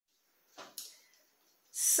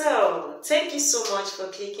So, thank you so much for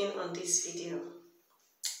clicking on this video.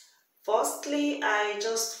 Firstly, I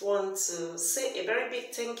just want to say a very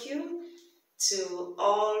big thank you to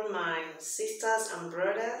all my sisters and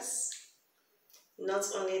brothers. Not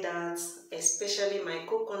only that, especially my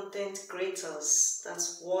co-content creators that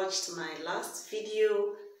watched my last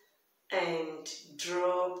video and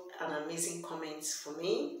dropped an amazing comment for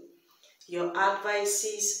me. Your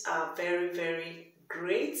advices are very, very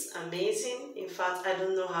great, amazing. In fact, I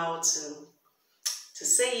don't know how to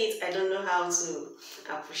say it. I don't know how to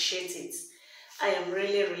appreciate it. I am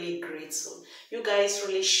really, really grateful. You guys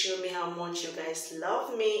really show me how much you guys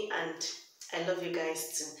love me, and I love you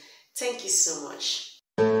guys too. Thank you so much.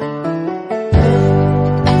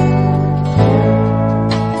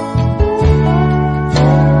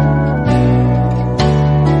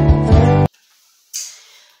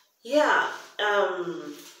 Yeah,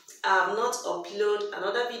 I have not uploaded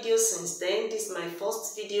another video since then. This is my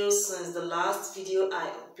first video since the last video I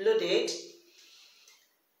uploaded.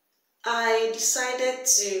 I decided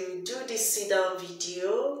to do this sit-down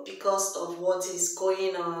video because of what is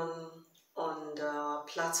going on the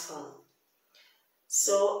platform.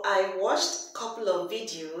 So I watched a couple of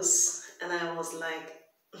videos and I was like,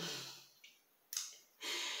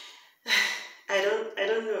 I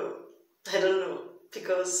don't know,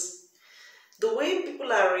 because the way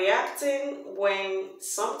people are reacting when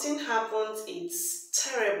something happens, it's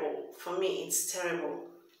terrible. For me, it's terrible.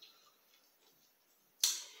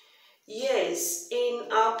 Yes, in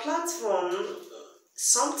our platform,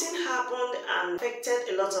 something happened and affected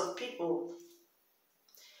a lot of people.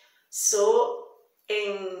 So,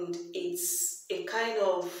 and it's a kind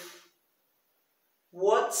of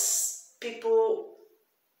what people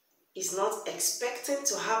is not expecting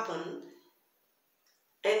to happen.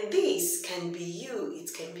 And this can be you,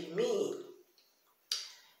 it can be me.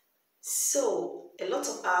 So, a lot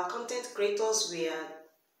of our content creators were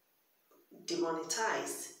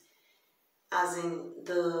demonetized, as in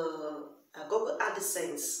the Google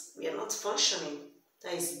AdSense, we are not functioning,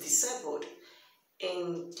 that is disabled.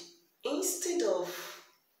 And instead of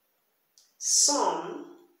some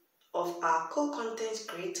of our co-content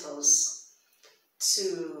creators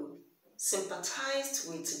to sympathize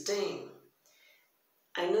with them,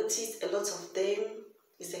 I noticed a lot of them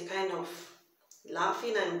is a kind of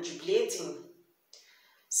laughing and jubilating.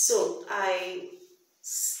 So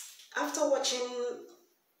after watching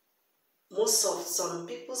most of some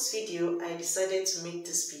people's video, I decided to make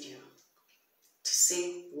this video to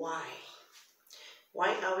say why.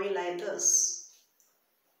 Why are we like this?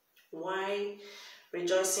 Why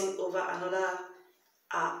rejoicing over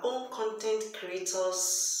our own content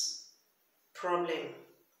creators' problem?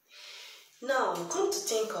 Now, come to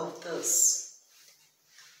think of this,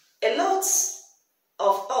 a lot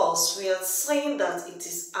of us, we are saying that it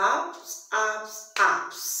is apps.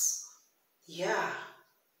 Yeah,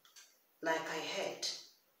 like I heard.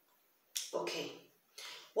 Okay,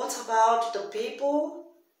 what about the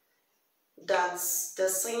people that they're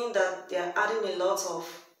saying that they're adding a lot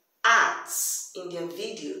of ads in their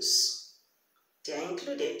videos? They are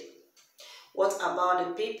included. What about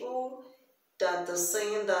the people that they're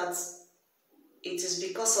saying that it is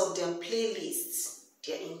because of their playlists?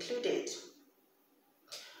 They are included.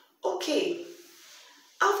 Okay,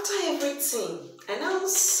 after everything, I now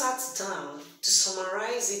sat down to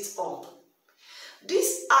summarize it all.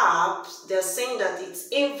 This app, they're saying that it's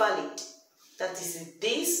invalid. That is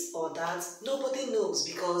this or that. Nobody knows,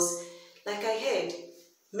 because, like I heard,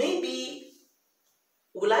 maybe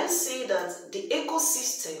will I say that the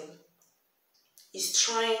ecosystem is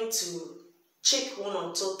trying to check one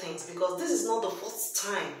or two things, because this is not the first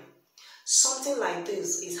time something like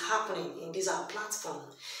this is happening in this our platform.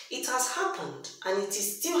 It has happened, and it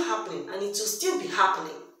is still happening, and it will still be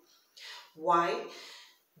happening. Why?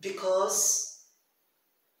 Because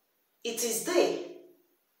it is there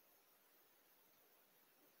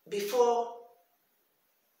before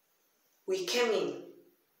we came in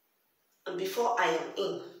and before I am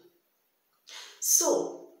in.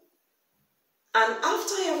 So, and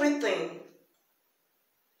after everything,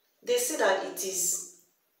 they say that it is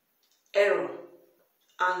error,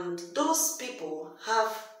 and those people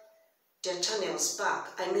have their channels back.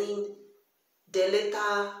 I mean, they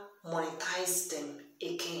later monetize them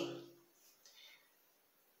again.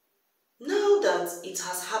 Now that it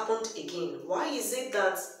has happened again, why is it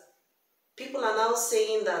that people are now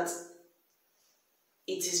saying that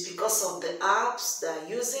it is because of the apps they are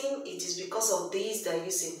using, it is because of these they are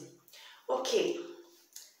using? Okay,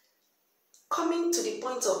 coming to the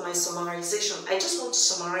point of my summarization, I just want to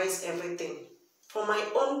summarize everything from my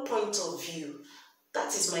own point of view.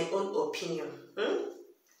 That is my own opinion.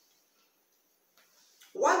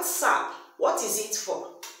 WhatsApp, what is it for?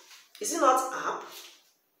 Is it not app?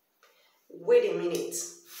 Wait a minute.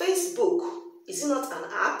 Facebook, is it not an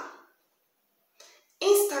app?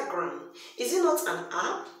 Instagram, is it not an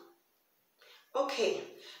app? Okay,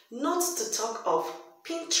 not to talk of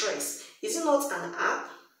Pinterest, is it not an app?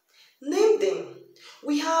 Name them.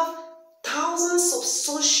 We have thousands of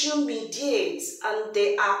social medias and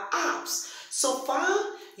they are apps. So far,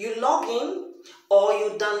 you log in or you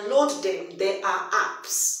download them, they are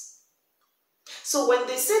apps. So when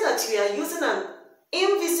they say that we are using an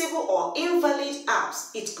invisible or invalid apps,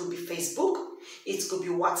 it could be Facebook, it could be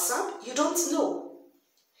WhatsApp, you don't know.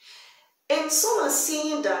 And some are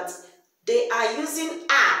saying that they are using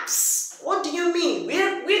apps. What do you mean?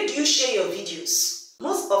 Where do you share your videos?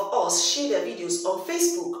 Most of us share their videos on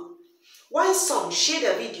Facebook, while some share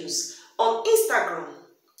their videos on Instagram.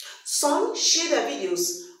 Some share their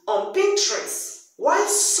videos on Pinterest, while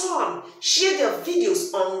some share their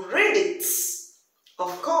videos on Reddit,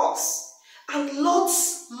 of course, and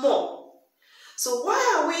lots more. So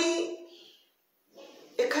why are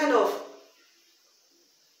we a kind of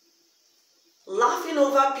laughing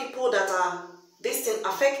over people that are this thing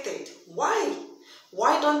affected? Why?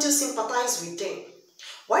 Why don't you sympathize with them?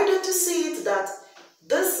 Why don't you see it that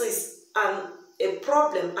this is a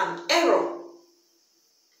problem, an error?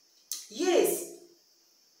 Yes,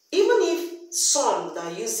 even if some that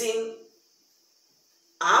are using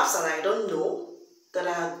apps that I don't know, that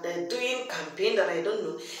are doing campaign that I don't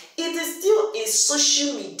know, it is still a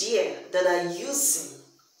social media that are using.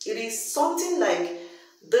 It is something like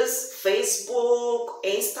this Facebook,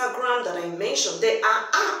 Instagram that I mentioned. They are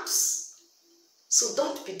apps. So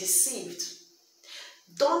don't be deceived.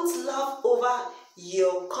 Don't laugh over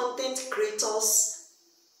your content creators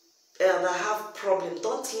that have problems.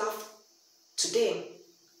 Don't laugh to them.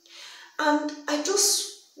 And I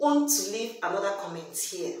just want to leave another comment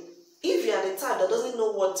here. If you are the type that doesn't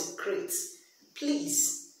know what to create,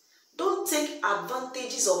 please don't take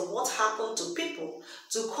advantages of what happened to people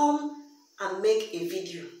to come and make a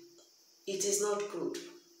video. It is not good.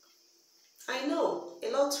 I know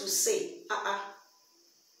a lot will say,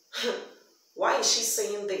 why is she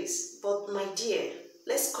saying this? But my dear,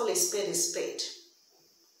 let's call a spade a spade.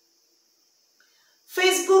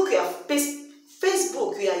 Facebook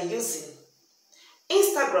we are using.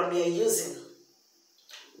 Instagram we are using.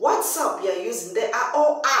 WhatsApp we are using. They are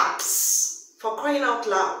all apps, for crying out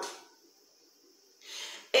loud.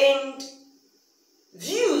 And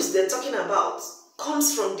views they're talking about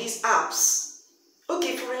comes from these apps.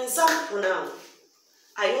 Okay, for example now,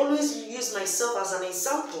 I always use myself as an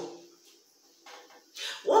example.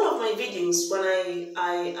 One of my videos, when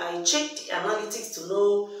I checked the analytics to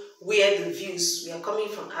know where the views were coming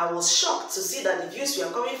from, I was shocked to see that the views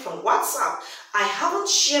were coming from WhatsApp. I haven't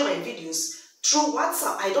shared my videos through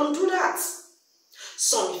WhatsApp. I don't do that.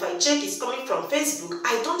 So if I check it's coming from Facebook,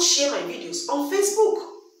 I don't share my videos on Facebook.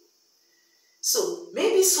 So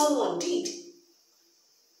maybe someone did.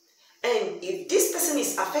 And if this person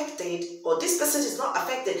is affected or this person is not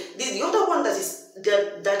affected, the other one that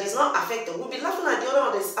is not affected will be laughing at the other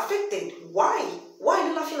one that is affected. Why? Why are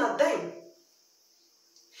you laughing at them?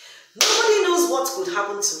 Nobody knows what could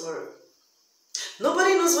happen tomorrow.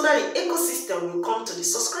 Nobody knows whether the ecosystem will come to the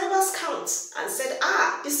subscribers count and said,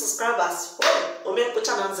 these subscribers,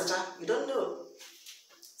 you don't know.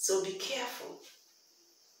 So be careful.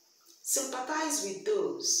 Sympathize with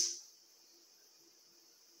those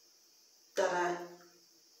that are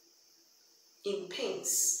in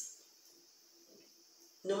pains,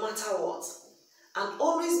 no matter what. And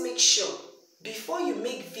always make sure, before you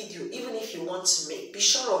make video, even if you want to make, be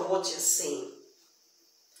sure of what you're saying.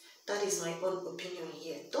 That is my own opinion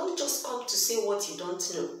here. Don't just come to say what you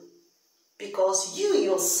don't know. Because you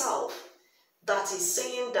yourself that is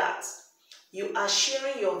saying that, you are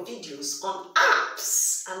sharing your videos on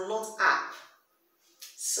apps and not app.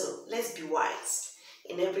 So let's be wise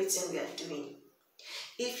in everything we are doing.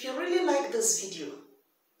 If you really like this video,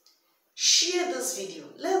 share this video.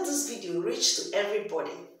 Let this video reach to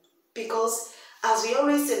everybody. Because as we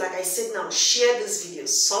always say, like I said now, share this video.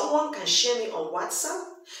 Someone can share me on WhatsApp.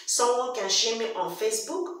 Someone can share me on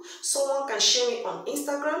Facebook. Someone can share me on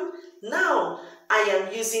Instagram. Now I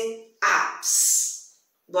am using apps.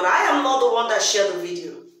 But I am not the one that shared the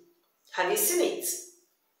video. Have you seen it?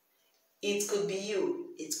 It could be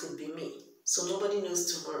you. It could be me. So nobody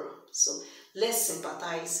knows tomorrow. So let's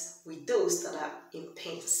sympathize with those that are in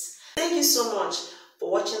pains. Thank you so much for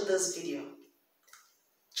watching this video.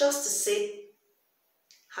 Just to say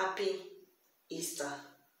happy Easter.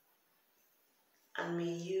 And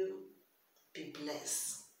may you be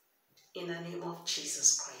blessed. In the name of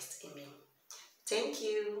Jesus Christ. Amen. Thank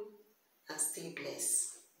you and stay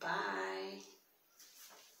blessed. Bye.